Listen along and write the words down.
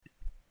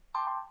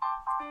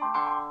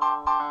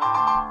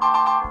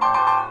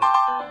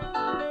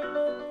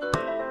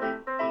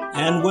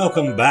And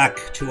welcome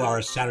back to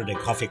our Saturday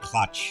Coffee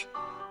Clutch.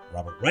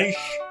 Robert Reich,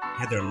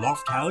 Heather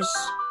Lofthouse,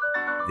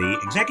 the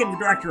Executive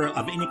Director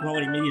of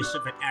Inequality Media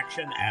Civic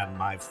Action, and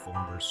my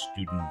former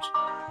student.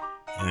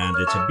 And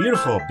it's a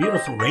beautiful,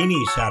 beautiful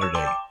rainy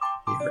Saturday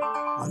here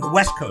on the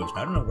West Coast.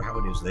 I don't know how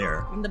it is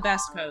there. On the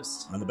best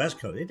coast. On the best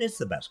coast. It is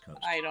the best coast.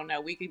 I don't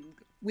know.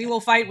 We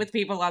will fight with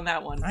people on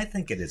that one. I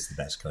think it is the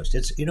best coast.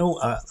 It's,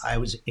 I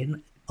was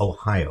in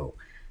Ohio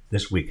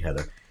this week,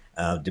 Heather,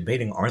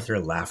 debating Arthur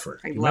Laffer.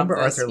 I remember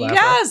love this. Arthur Laffer?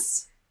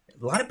 Yes.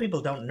 A lot of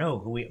people don't know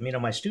who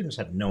my students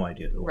have no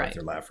idea who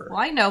Arthur Laffer Well,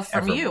 I know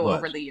from you was.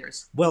 over the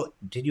years. Well,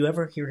 did you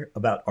ever hear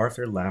about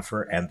Arthur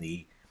Laffer and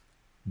the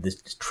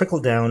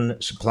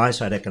trickle-down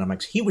supply-side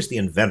economics? He was the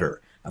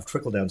inventor of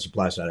trickle-down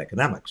supply-side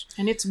economics.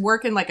 And it's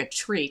working like a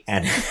treat.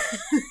 And,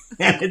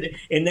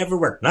 it never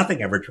worked.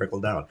 Nothing ever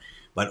trickled down.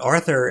 But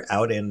Arthur,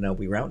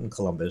 we were out in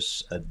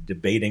Columbus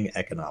debating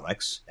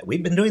economics.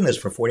 We've been doing this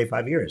for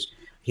 45 years.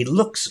 He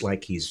looks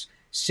like he's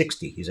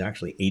 60. He's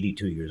actually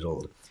 82 years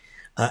old.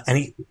 And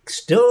he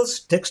still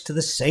sticks to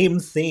the same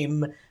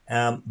theme.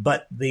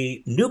 But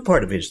the new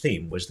part of his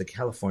theme was that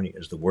California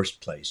is the worst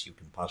place you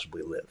can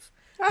possibly live.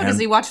 Oh, does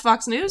he watch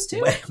Fox News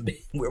too?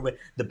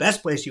 The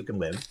best place you can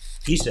live,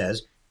 he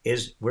says,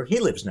 is where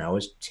he lives now,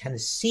 is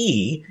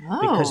Tennessee,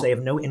 because they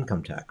have no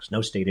income tax,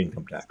 no state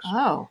income tax,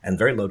 and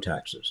very low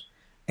taxes.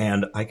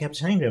 And I kept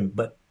saying to him,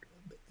 but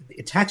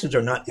taxes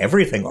are not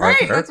everything,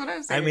 Arthur. Right, that's what I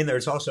was saying. I mean,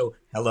 there's also,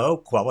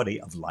 quality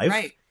of life.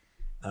 Right.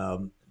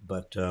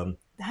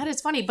 That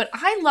is funny. But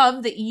I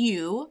love that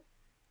you,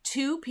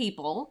 two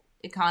people,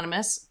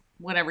 economists,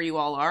 whatever you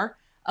all are,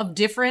 of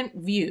different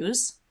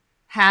views,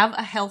 have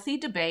a healthy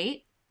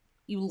debate.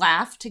 You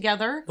laugh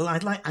together. Well, I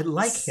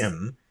like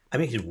him. I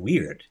mean, he's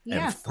weird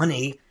and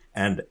funny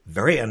and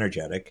very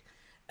energetic.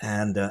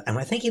 And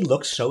I think he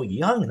looks so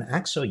young and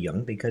acts so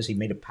young because he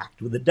made a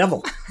pact with the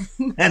devil.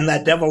 And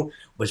that devil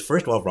was,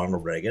 first of all,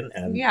 Ronald Reagan.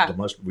 And the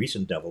most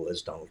recent devil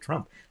is Donald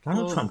Trump.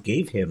 Donald Trump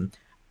gave him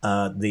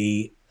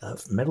the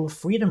Medal of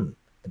Freedom,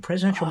 the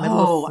Presidential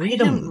Medal of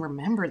Freedom. I didn't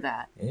remember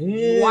that.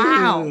 Ew.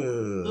 Wow.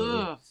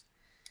 Ugh.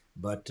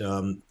 But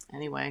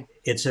anyway,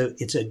 it's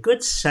a good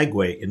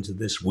segue into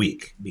this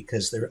week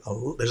because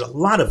there's a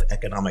lot of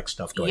economic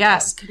stuff going on.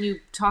 Yes, can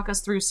you talk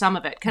us through some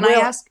of it? Can I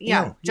ask?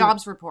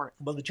 Jobs report.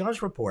 Well, the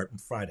jobs report on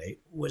Friday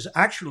was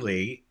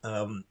actually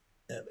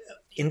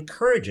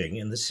encouraging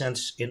in the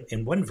sense,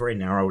 in one very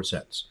narrow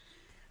sense.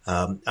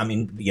 I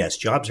mean, yes,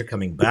 jobs are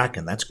coming back,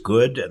 and that's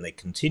good, and they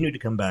continue to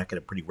come back at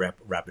a pretty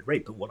rapid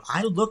rate. But what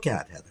I look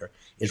at, Heather,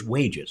 is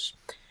wages,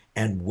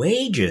 and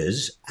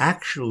wages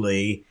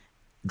actually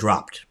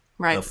dropped.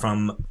 Right.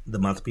 From the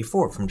month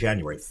before, from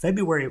January.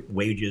 February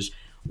wages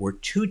were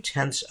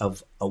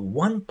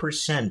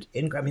 0.2%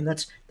 increase. I mean,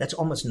 that's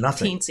almost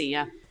nothing. Teensy,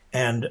 yeah.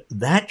 And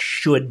that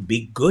should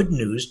be good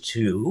news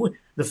to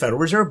the Federal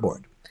Reserve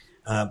Board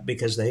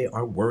because they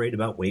are worried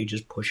about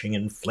wages pushing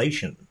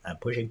inflation,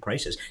 pushing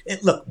prices.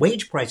 Look,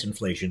 wage price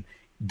inflation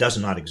does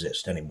not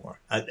exist anymore.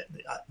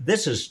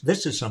 This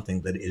is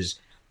something that is,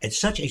 it's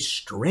such a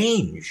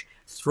strange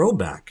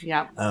throwback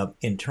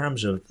in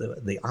terms of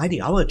the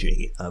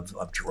ideology of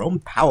Jerome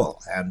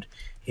Powell and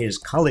his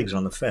colleagues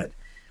on the Fed.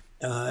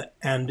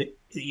 And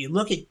you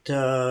look at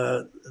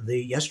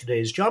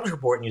yesterday's jobs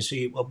report and you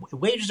see, well,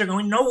 wages are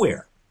going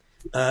nowhere.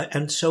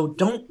 And so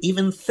don't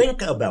even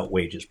think about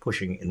wages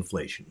pushing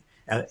inflation.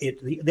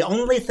 The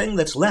only thing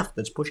that's left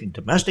that's pushing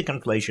domestic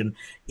inflation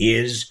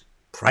is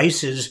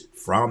prices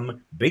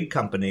from big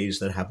companies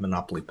that have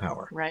monopoly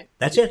power. Right.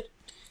 That's it.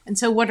 And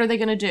so what are they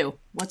going to do?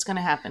 What's going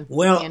to happen?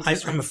 Well,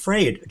 I'm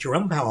afraid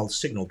Jerome Powell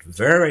signaled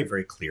very,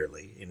 very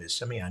clearly in his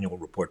semi-annual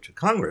report to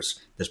Congress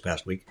this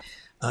past week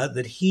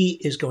that he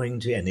is going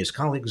to, and his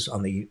colleagues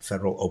on the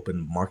Federal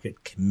Open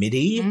Market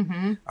Committee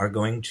are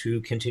going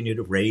to continue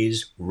to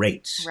raise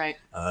rates. Right.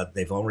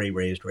 They've already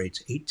raised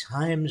rates 8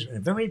 times in a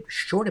very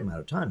short amount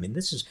of time. I mean,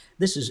 this is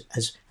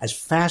as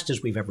fast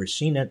as we've ever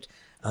seen it,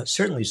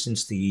 certainly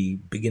since the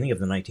beginning of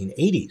the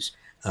 1980s.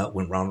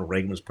 When Ronald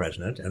Reagan was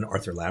president and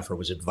Arthur Laffer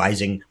was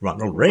advising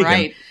Ronald Reagan.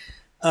 Right.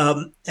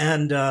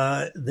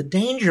 The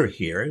danger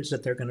here is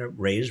that they're going to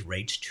raise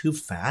rates too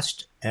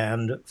fast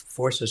and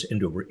force us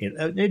into a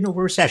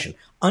recession,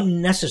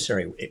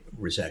 unnecessary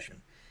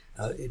recession.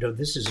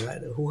 This is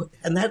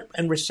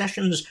and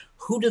recessions.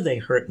 Who do they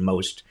hurt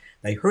most?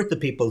 They hurt the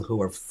people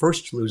who are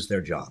first to lose their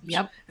jobs.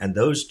 Yep. And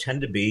those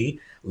tend to be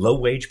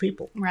low-wage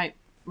people. Right.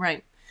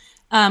 Right.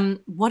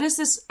 What is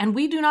this? And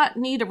we do not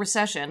need a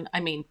recession,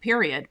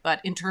 period.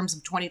 But in terms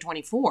of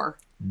 2024.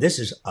 This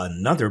is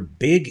another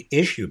big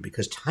issue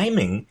because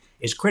timing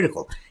is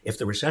critical. If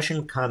the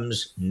recession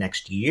comes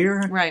next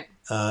year, right.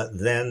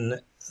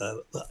 Then,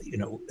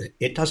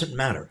 it doesn't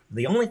matter.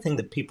 The only thing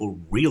that people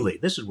really,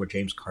 this is where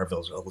James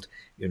Carville's old,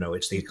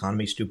 it's the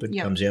economy stupid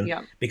comes in.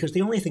 Yep. Because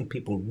the only thing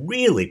people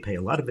really pay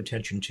a lot of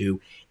attention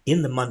to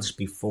in the months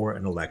before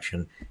an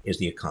election is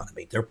the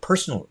economy. Their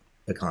personal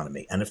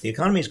economy. And if the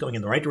economy is going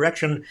in the right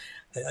direction,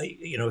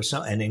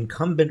 an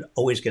incumbent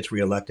always gets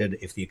reelected.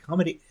 If the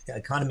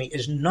economy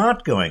is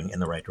not going in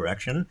the right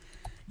direction,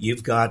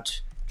 you've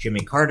got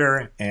Jimmy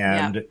Carter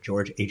and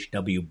George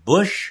H.W.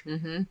 Bush.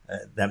 Mm-hmm.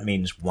 That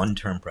means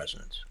one-term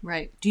presidents.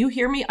 Right. Do you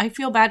hear me? I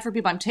feel bad for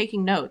people. I'm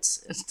taking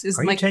notes.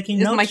 Are you taking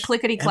notes? Is my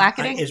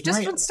clickety-clacketing?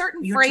 Just with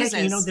certain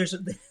phrases.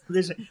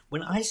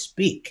 When I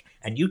speak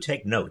and you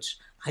take notes,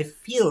 I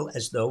feel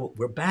as though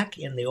we're back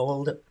in the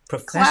old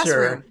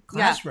professor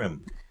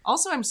classroom. Yeah.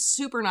 Also, I'm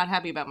super not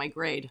happy about my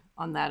grade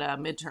on that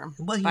midterm.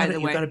 Well, you got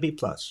a B+.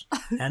 I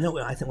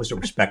think it was a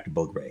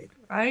respectable grade.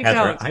 I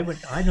know.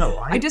 I know.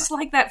 I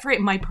dislike that phrase.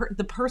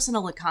 The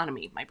personal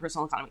economy. My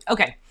personal economy.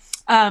 Okay.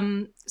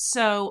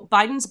 So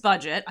Biden's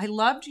budget. I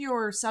loved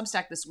your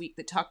Substack this week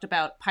that talked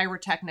about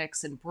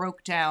pyrotechnics and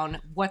broke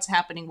down what's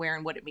happening where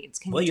and what it means.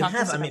 Can you talk to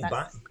us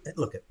about that?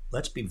 Look,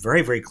 let's be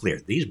very, very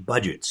clear. These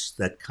budgets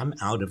that come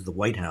out of the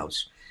White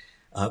House.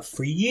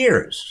 For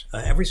years,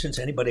 ever since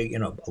anybody,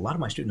 a lot of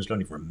my students don't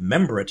even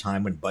remember a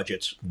time when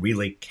budgets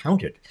really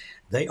counted.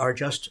 They are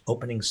just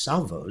opening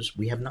salvos.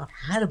 We have not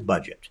had a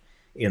budget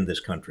in this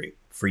country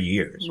for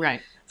years.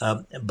 Right.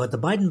 But the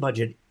Biden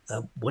budget,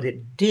 what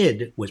it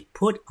did was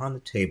put on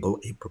the table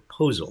a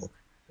proposal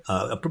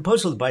that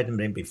Biden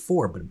made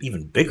before, but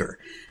even bigger,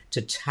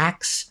 to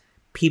tax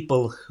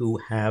people who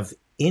have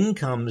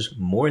incomes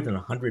more than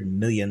 $100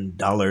 million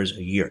a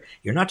year.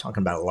 You're not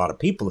talking about a lot of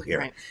people here.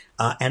 Right.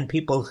 And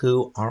people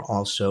who are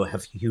also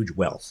have huge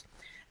wealth.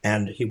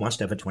 And he wants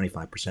to have a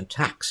 25%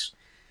 tax.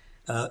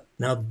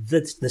 Now,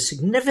 the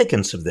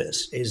significance of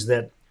this is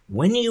that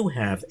when you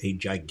have a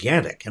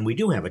gigantic, and we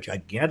do have a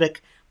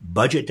gigantic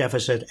budget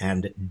deficit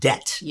and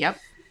debt. Yep.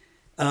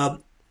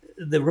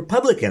 The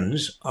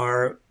Republicans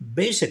are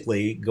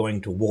basically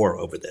going to war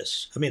over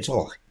this. I mean, it's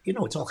all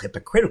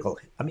hypocritical.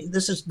 I mean,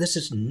 this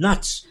is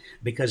nuts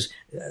because,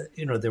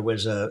 there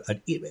was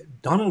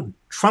Donald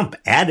Trump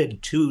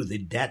added to the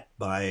debt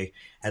by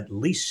at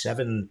least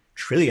 $7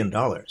 trillion.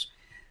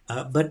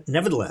 But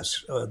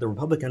nevertheless, the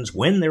Republicans,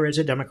 when there is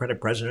a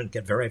Democratic president,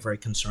 get very, very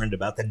concerned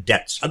about the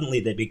debt. Suddenly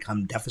they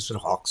become deficit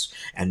hawks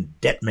and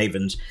debt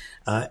mavens,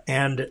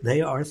 and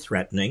they are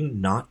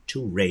threatening not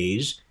to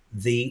raise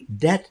the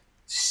debt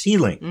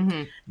ceiling.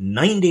 Mm-hmm.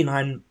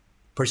 99%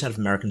 of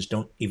Americans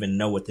don't even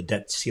know what the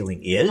debt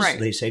ceiling is. Right.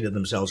 They say to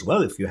themselves,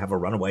 well, if you have a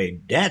runaway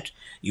debt,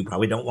 you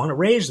probably don't want to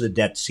raise the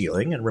debt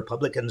ceiling. And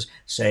Republicans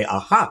say,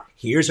 aha,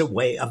 here's a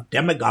way of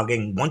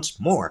demagoguing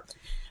once more.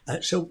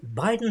 So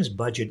Biden's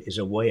budget is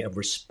a way of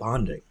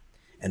responding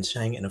and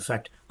saying, in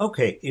effect,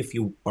 okay, if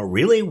you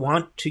really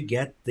want to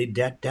get the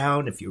debt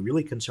down, if you're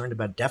really concerned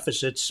about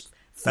deficits,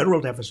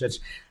 federal deficits,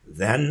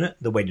 then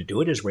the way to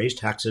do it is raise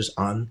taxes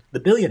on the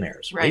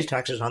billionaires, right. Raise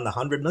taxes on the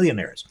 100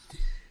 millionaires.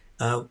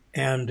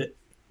 And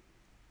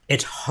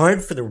it's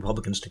hard for the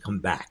Republicans to come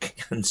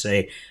back and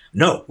say,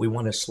 no, we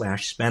want to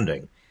slash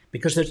spending,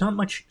 because there's not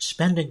much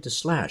spending to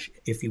slash.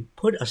 If you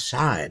put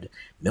aside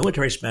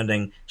military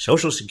spending,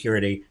 Social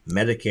Security,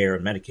 Medicare,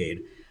 and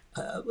Medicaid,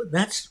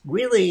 that's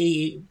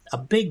really a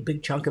big,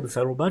 big chunk of the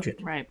federal budget.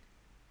 Right.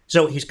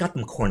 So he's got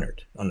them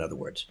cornered, in other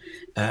words.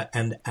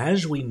 And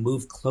as we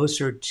move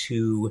closer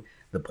to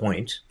the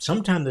point,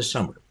 sometime this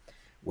summer,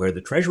 where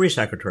the Treasury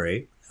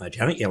Secretary,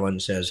 Janet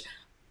Yellen, says,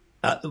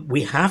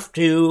 we have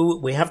to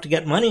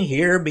get money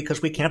here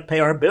because we can't pay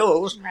our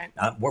bills. Right.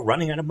 We're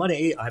running out of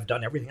money. I've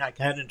done everything I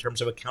can in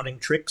terms of accounting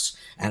tricks,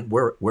 and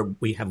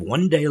we have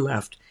 1 day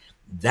left.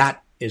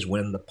 That is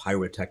when the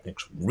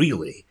pyrotechnics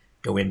really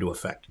go into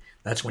effect.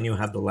 That's when you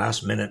have the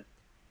last minute,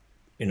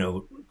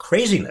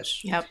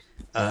 craziness. Yep.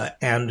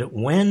 And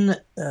when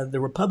the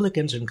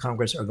Republicans in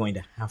Congress are going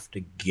to have to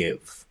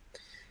give,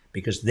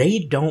 because they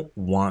don't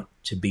want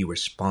to be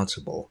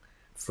responsible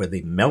for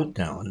the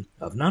meltdown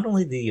of not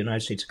only the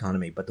United States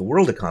economy, but the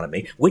world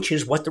economy, which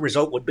is what the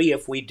result would be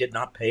if we did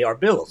not pay our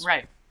bills.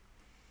 Right.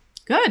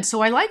 Good.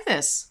 So I like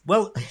this.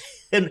 Well,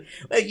 and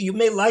you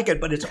may like it,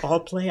 but it's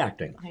all play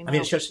acting. I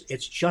mean,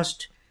 it's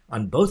just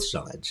on both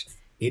sides.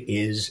 It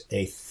is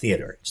a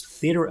theater. It's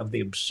theater of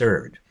the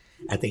absurd.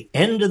 At the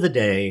end of the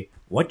day,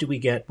 what do we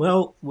get?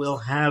 Well, we'll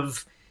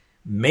have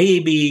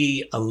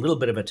maybe a little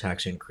bit of a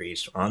tax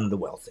increase on the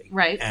wealthy.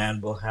 Right.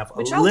 And we'll have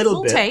Which a little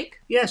we'll bit.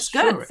 Take. Yes,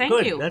 good. Sure. Thank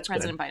good. you, That's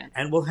President good. Biden.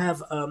 And we'll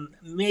have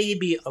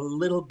maybe a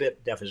little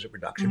bit deficit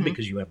reduction Mm-hmm.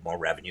 because you have more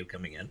revenue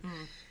coming in.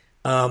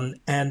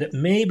 And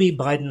maybe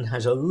Biden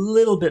has a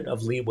little bit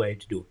of leeway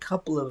to do a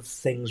couple of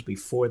things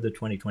before the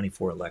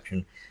 2024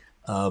 election,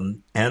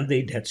 and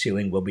the debt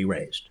ceiling will be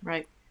raised.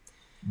 Right.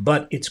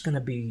 But it's going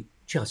to be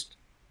just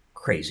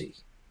crazy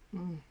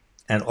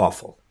and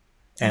awful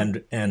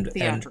and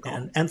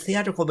theatrical. And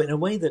theatrical, but in a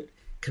way that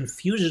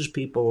confuses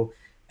people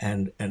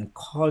and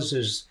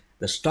causes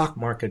the stock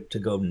market to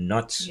go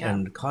nuts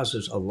and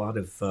causes a lot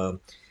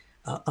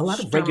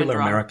of regular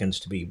Americans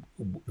to be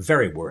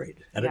very worried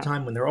at a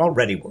time when they're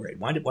already worried.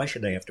 Why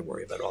should they have to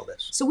worry about all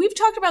this? So we've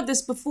talked about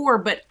this before,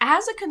 but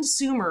as a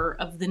consumer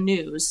of the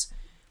news,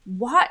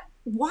 why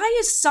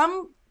is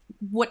some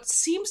what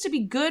seems to be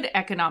good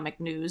economic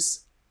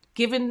news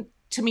given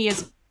to me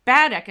as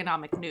bad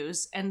economic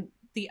news, and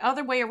the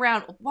other way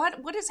around.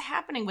 What is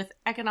happening with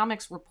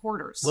economics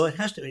reporters? Well, it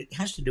has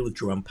to do with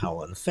Jerome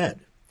Powell and the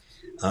Fed,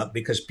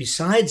 because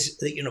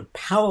besides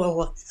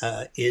Powell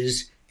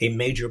is a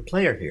major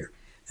player here.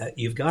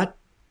 You've got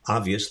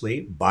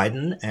obviously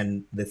Biden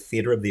and the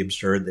theater of the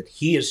absurd that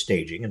he is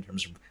staging in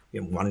terms of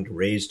wanting to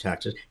raise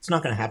taxes. It's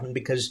not going to happen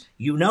because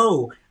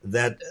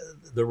that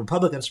the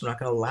Republicans are not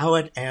going to allow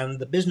it, and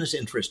the business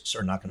interests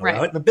are not going to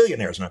allow it, and the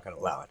billionaires are not going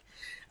to allow it.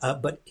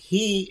 But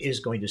he is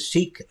going to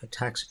seek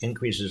tax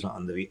increases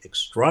on the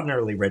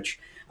extraordinarily rich.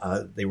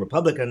 The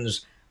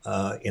Republicans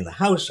in the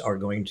House are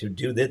going to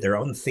do their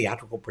own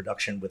theatrical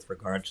production with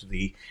regard to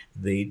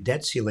the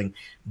debt ceiling.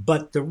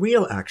 But the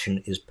real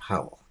action is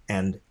Powell,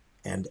 and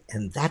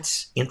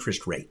that's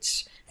interest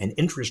rates. And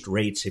interest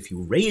rates, if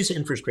you raise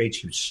interest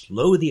rates, you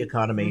slow the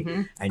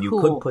economy, and you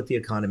could put the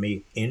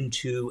economy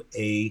into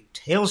a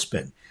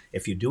tailspin.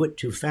 If you do it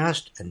too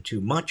fast and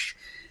too much,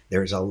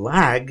 there's a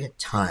lag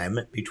time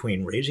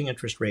between raising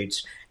interest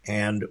rates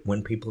and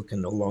when people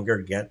can no longer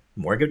get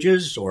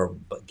mortgages or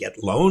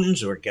get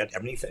loans or get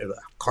anything,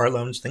 car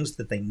loans, things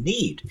that they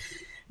need.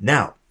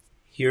 Now,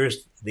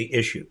 here's the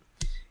issue.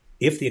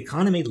 If the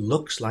economy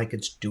looks like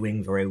it's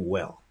doing very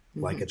well,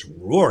 like it's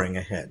roaring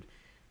ahead,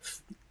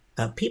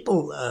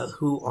 people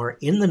who are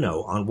in the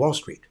know on Wall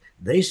Street,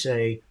 they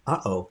say,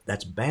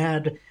 that's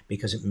bad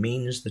because it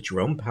means that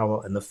Jerome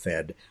Powell and the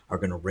Fed are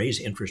going to raise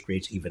interest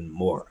rates even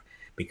more,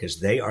 because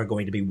they are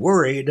going to be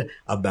worried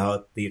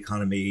about the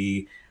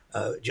economy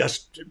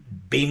just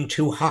being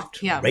too hot.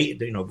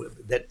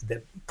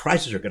 That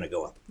prices are going to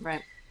go up.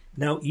 Right.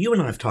 Now, you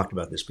and I have talked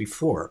about this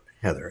before,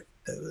 Heather.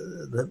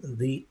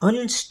 The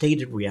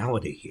unstated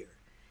reality here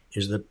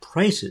is that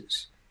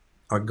prices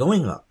are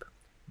going up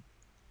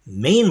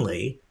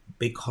mainly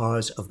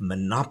because of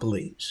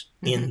monopolies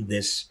in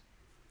this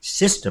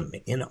system,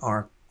 in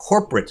our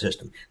corporate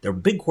system. There are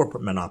big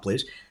corporate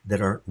monopolies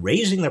that are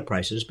raising their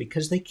prices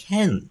because they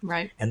can.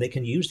 Right. And they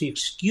can use the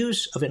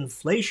excuse of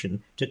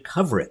inflation to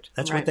cover it.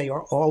 That's what they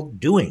are all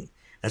doing.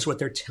 That's what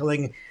they're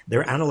telling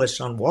their analysts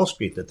on Wall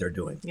Street that they're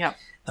doing. Yeah.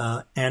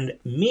 And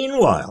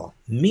meanwhile,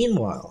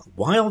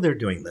 while they're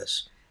doing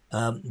this,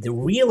 the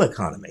real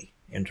economy,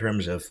 in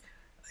terms of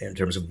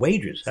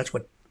wages, that's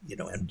what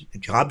and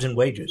jobs and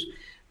wages,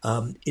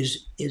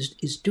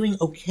 is doing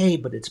okay,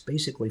 but it's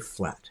basically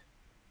flat.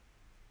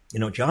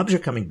 Jobs are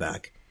coming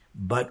back,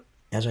 but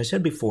as I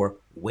said before,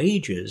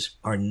 wages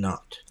are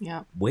not.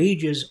 Yeah.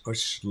 Wages are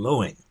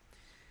slowing.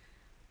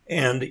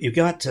 And you've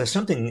got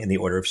something in the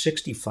order of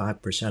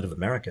 65% of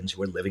Americans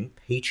who are living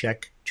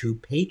paycheck to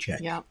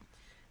paycheck. Yeah.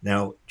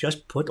 Now,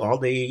 just put all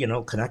the,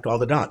 connect all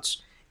the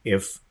dots.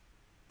 If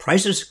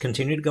prices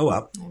continue to go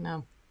up, I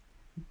know,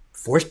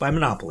 forced by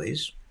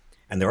monopolies,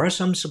 and there are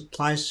some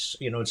supply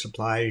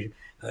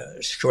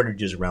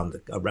shortages around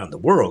the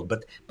world,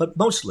 but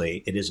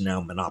mostly it is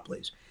now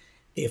monopolies.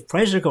 If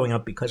prices are going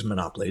up because of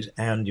monopolies,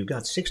 and you've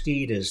got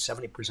 60 to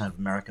 70% of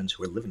Americans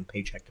who are living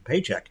paycheck to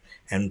paycheck,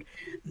 and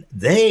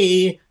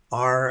they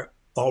are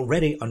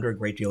already under a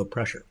great deal of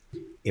pressure.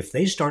 If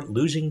they start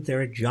losing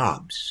their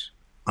jobs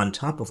on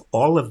top of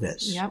all of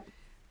this,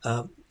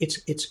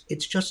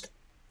 it's just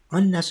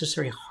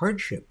unnecessary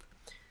hardship.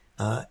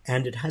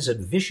 And it has a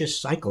vicious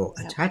cycle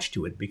attached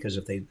to it, because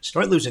if they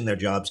start losing their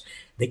jobs,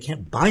 they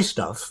can't buy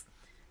stuff,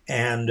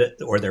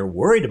 or they're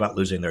worried about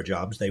losing their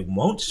jobs, they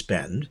won't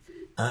spend.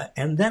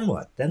 And then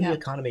what? Then the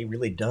economy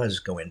really does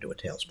go into a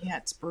tailspin. Yeah,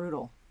 it's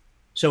brutal.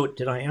 So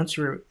did I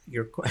answer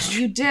your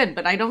question? You did,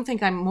 but I don't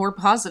think I'm more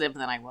positive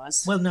than I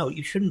was. Well, no,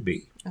 you shouldn't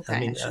be.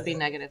 Okay, I should be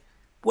negative.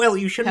 Well,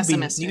 you shouldn't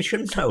Pessimistic. be. You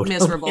shouldn't know.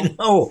 Miserable.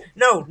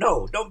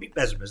 No, don't be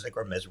pessimistic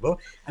or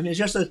miserable. I mean, it's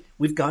just that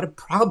we've got a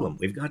problem.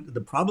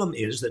 The problem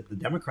is that the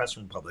Democrats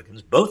and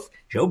Republicans, both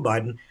Joe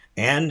Biden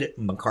and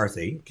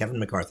Kevin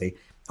McCarthy,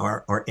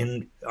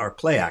 are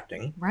play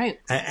acting. Right.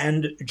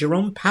 And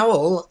Jerome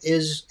Powell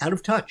is out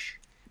of touch.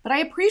 But I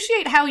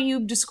appreciate how you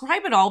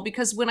describe it all,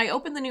 because when I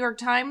open the New York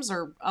Times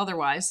or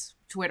otherwise,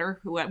 Twitter,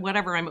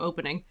 whatever I'm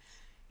opening,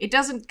 it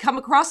doesn't come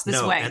across this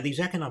way. And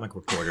these economic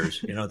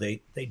reporters,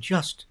 they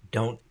just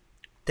don't.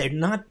 They're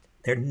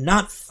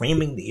not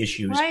framing the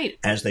issues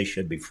as they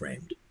should be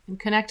framed, and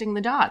connecting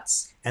the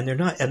dots. And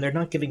they're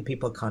not giving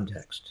people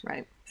context.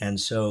 Right. And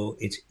so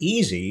it's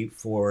easy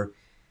for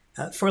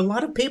a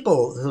lot of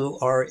people who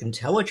are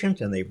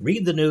intelligent and they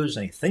read the news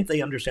and they think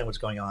they understand what's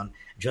going on,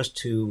 just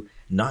to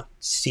not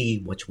see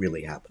what's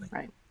really happening.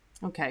 Right.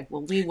 Okay.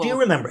 Well, we will. Do you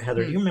remember,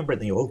 Heather? Do you remember in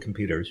the old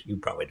computers? You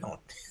probably don't.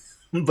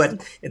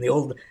 But in the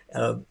old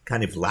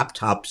kind of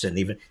laptops, and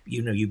even,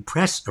 you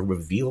press a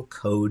reveal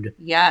code.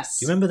 Yes.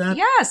 You remember that?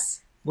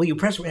 Yes. Well, you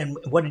press, and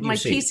what did you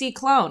see? My PC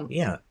clone.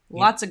 Yeah.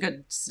 Lots of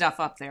good stuff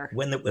up there.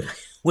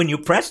 When you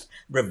pressed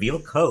reveal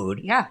code,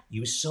 yeah,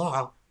 you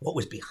saw what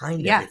was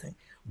behind everything.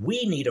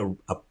 We need a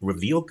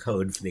reveal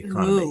code for the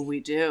economy. Ooh, we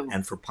do.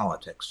 And for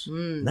politics.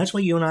 And that's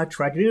what you and I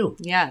try to do.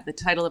 Yeah, the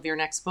title of your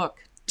next book.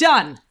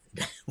 Done.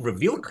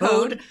 Reveal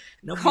code.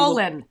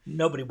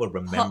 Nobody will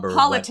remember.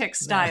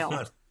 Politics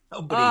style.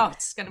 Nobody.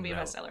 It's going to be a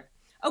bestseller.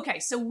 Okay,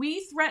 so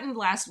we threatened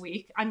last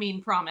week,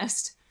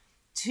 promised,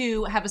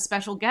 to have a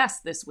special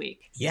guest this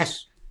week.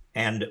 Yes.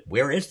 And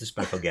where is the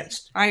special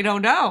guest? I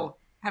don't know.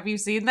 Have you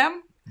seen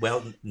them?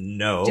 Well,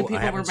 no, Do people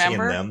I haven't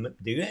remember? seen them.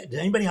 Does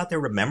anybody out there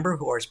remember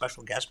who our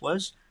special guest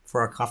was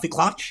for our coffee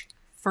clutch?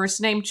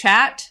 First name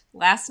Chat,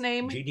 last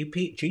name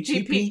GPT?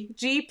 GPT.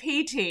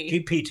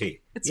 GPT.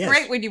 It's Yes.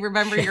 great when you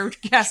remember your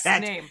guest's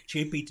Chat name.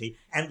 GPT.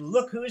 And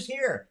look who's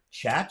here.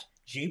 Chat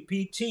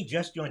GPT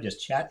just joined us.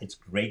 Chat, it's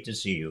great to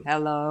see you.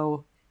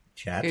 Hello.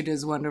 Chat. It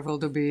is wonderful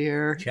to be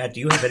here. Chat, do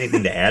you have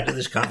anything to add to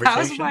this How's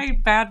conversation? my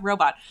bad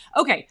robot?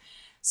 Okay,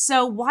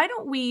 so why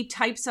don't we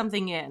type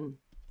something in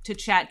to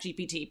Chat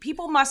GPT?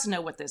 People must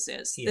know what this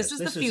is. Yes, this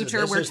is the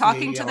future. this We're is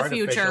talking to the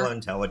artificial future.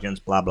 intelligence,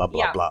 blah, blah,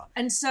 blah, blah.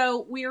 And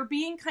so we are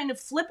being kind of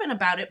flippant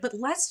about it, but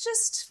let's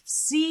just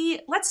see.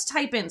 Let's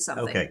type in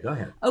something. Okay, go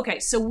ahead. Okay,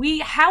 so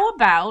how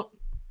about,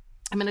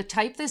 I'm going to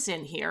type this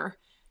in here,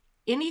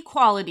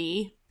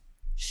 inequality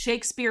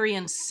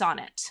Shakespearean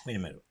sonnet. Wait a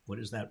minute. What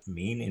does that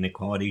mean?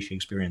 Inequality,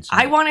 Shakespearean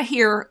sonnet? I want to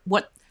hear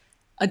what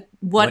a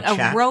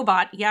chat?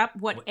 robot,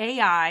 what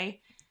AI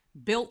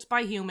built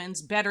by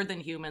humans, better than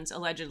humans,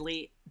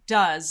 allegedly,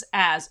 does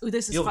as,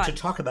 this is fun. To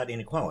talk about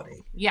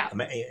inequality. Yeah. I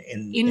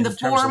mean, In the terms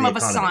form the of a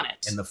economy.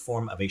 sonnet. In the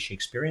form of a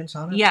Shakespearean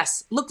sonnet?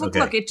 Yes. Look, Okay.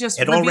 look. It just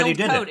It revealed already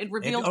did code. it. It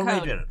revealed It already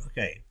code. did it.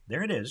 Okay.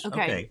 There it is.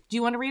 Okay. Do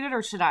you want to read it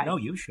or should I? No,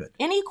 you should.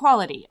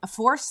 Inequality, a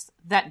force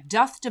that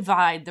doth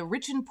divide the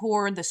rich and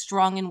poor, the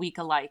strong and weak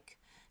alike.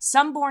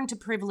 Some born to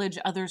privilege,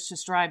 others to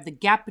strive. The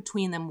gap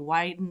between them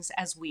widens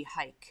as we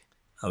hike.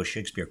 Oh,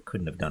 Shakespeare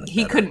couldn't have done it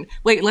He better. couldn't.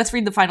 Wait, let's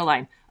read the final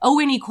line. O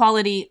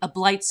inequality, a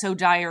blight so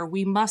dire,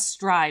 we must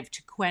strive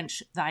to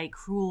quench thy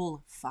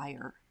cruel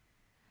fire.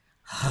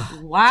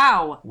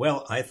 Wow.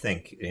 Well, I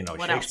think,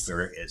 What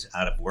Shakespeare is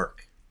out of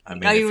work. I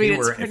mean, Oh, you if read he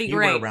it's were, pretty if he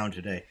were great. around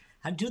today,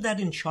 I'd do that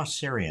in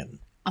Chaucerian.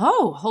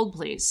 Oh, hold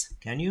please.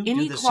 Can you Inequality,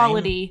 do the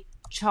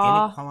same?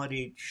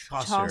 Inequality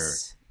Chaucer.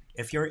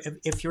 If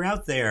you're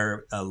out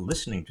there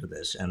listening to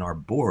this and are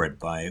bored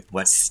by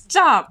what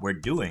Stop. we're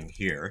doing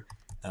here,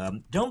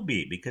 don't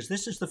be, because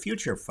this is the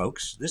future,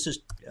 folks. This is,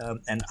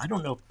 and I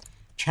don't know,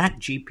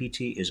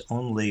 ChatGPT is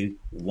only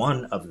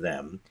one of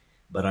them,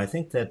 but I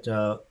think that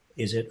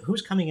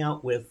who's coming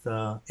out with?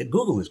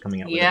 Google is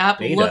coming out with a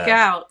beta, Look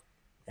out.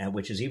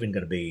 Which is even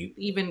going to be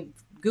Even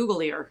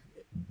googlier.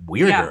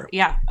 weirder.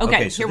 Yeah.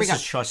 Okay, so here we this go.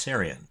 is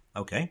Chaucerian.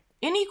 Okay.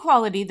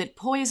 Inequality that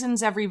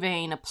poisons every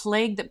vein, a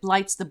plague that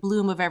blights the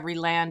bloom of every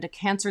land, a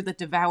cancer that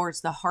devours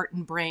the heart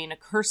and brain, a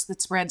curse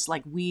that spreads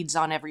like weeds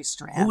on every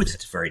strand. Ooh,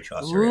 that's very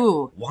Chaucerian.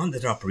 Ooh. One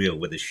that upreal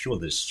with his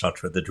shoulders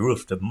sutter the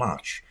drift of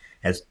March,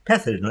 has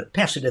passed in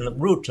the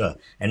root,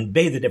 and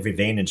bathed every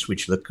vein in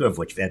sweet liquor,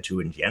 which thereto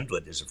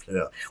engendered is a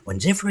fleur. When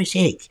zephyrs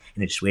ache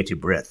in its sweaty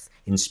breath,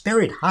 in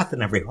spirit hath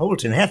in every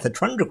holt and hath a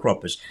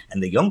trundlecropus,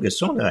 and the youngest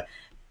son.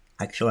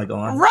 Shall I go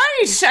on?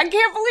 Right! I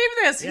can't believe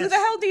this. Who Yes. the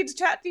hell needs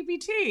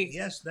ChatGPT?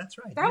 Yes, that's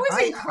right. That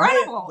was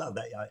incredible.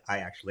 I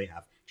actually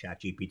have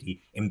ChatGPT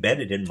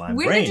embedded in my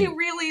When brain. did you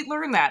really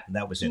learn that?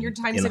 That was in your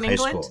times in in high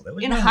England? school. That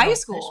was, In no, high no,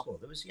 school?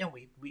 There was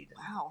we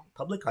Wow.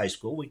 public high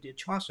school. We did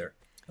Chaucer,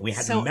 and we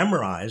had So- to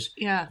memorize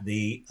Yeah.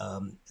 the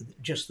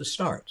just the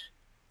start.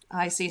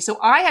 I see. So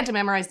I had to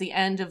memorize the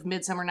end of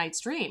Midsummer Night's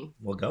Dream.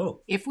 We'll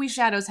go. If we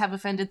shadows have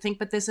offended, think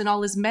but this and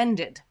all is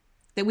mended.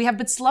 That we have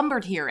but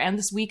slumbered here, and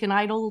this weak and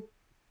idle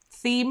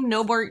theme,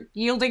 no more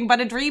yielding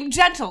but a dream.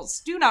 Gentles,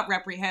 do not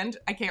reprehend.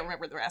 I can't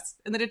remember the rest.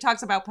 And then it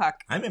talks about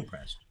Puck. I'm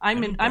impressed. I'm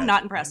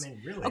not impressed. I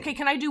mean, really. Okay,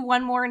 can I do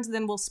one more and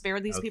then we'll spare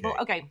these people?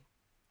 Okay.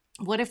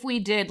 What if we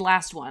did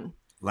last one?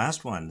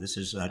 Last one. This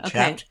is Okay.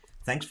 Chat.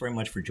 Thanks very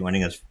much for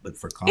joining us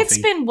for coffee. It's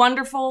been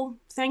wonderful.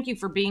 Thank you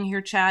for being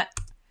here, Chat.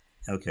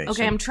 Okay. Okay,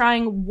 so- I'm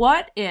trying.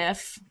 What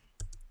if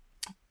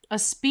a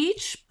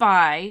speech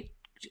by,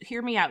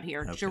 hear me out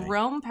here, Okay.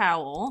 Jerome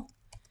Powell,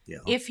 yeah.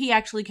 if he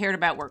actually cared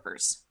about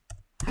workers?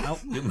 How,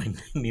 you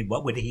mean,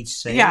 what would he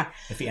say Yeah.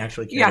 if he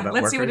actually cared Yeah, about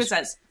let's workers? see what it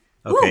says.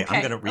 Okay, Ooh, I'm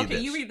going to read okay,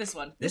 this. you read this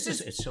one. This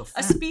is it's so a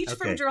fast. speech Okay.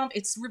 from Jerome.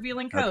 It's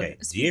revealing code. Okay.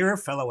 Dear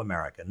fellow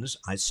Americans,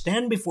 I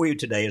stand before you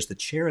today as the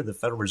chair of the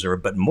Federal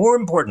Reserve, but more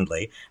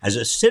importantly, as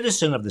a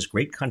citizen of this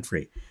great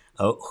country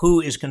who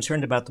is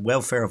concerned about the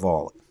welfare of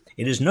all.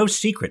 It is no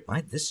secret.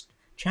 This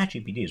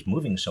ChatGPT is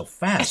moving so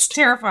fast. It's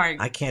terrifying.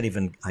 I can't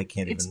even.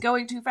 It's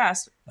going too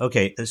fast.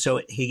 Okay,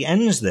 so he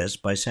ends this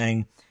by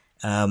saying,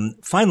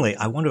 finally,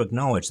 I want to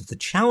acknowledge that the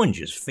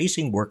challenges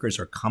facing workers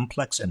are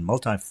complex and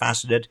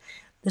multifaceted.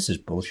 This is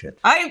bullshit.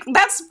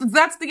 That's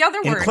the other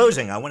In word.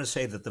 closing, I want to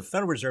say that the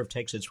Federal Reserve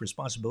takes its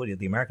responsibility of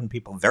the American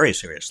people very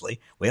seriously.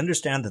 We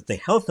understand that the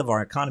health of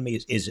our economy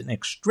is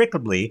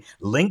inextricably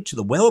linked to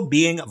the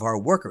well-being of our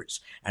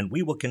workers, and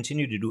we will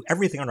continue to do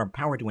everything in our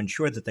power to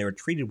ensure that they are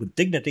treated with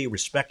dignity,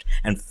 respect,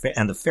 and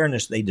the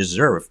fairness they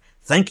deserve.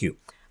 Thank you.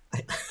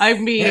 I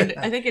mean,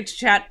 I think it's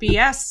Chat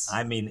BS.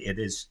 I mean, it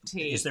is.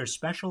 Is there a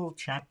special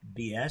Chat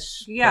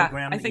BS Yeah,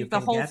 program? I that you think the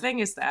can whole get? thing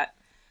is that.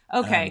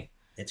 Okay.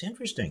 It's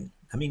interesting.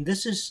 I mean,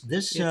 this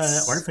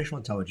artificial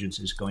intelligence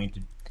is going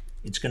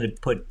to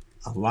put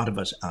a lot of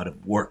us out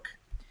of work.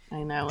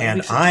 I know.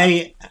 And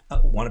I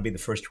want to be the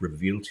first to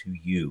reveal to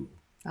you,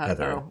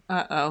 Heather,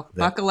 Uh-oh.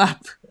 Buckle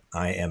up.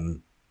 I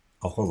am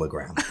a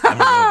hologram. I'm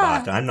a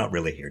robot. I'm not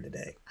really here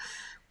today.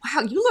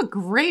 Wow, you look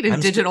great in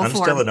digital I'm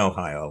form. still in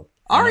Ohio.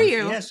 Are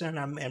you? Yes,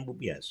 I'm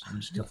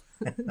still.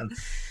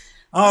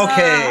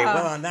 Okay,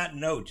 well, on that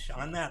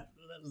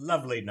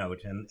lovely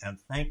note, and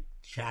thank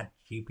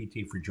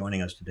ChatGPT for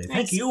joining us today.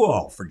 Thank you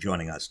all for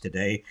joining us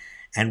today,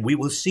 and we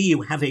will see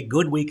you. Have a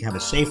good week. Have a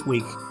safe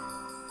week,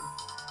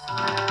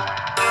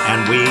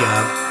 and we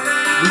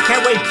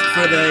can't wait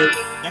for the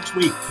next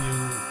week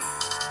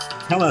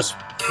to tell us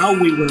how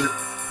we were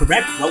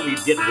correct, what we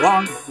did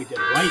wrong, what we did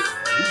right.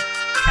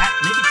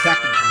 Maybe Chat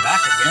can come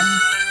back again.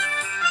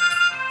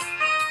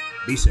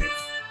 Be safe.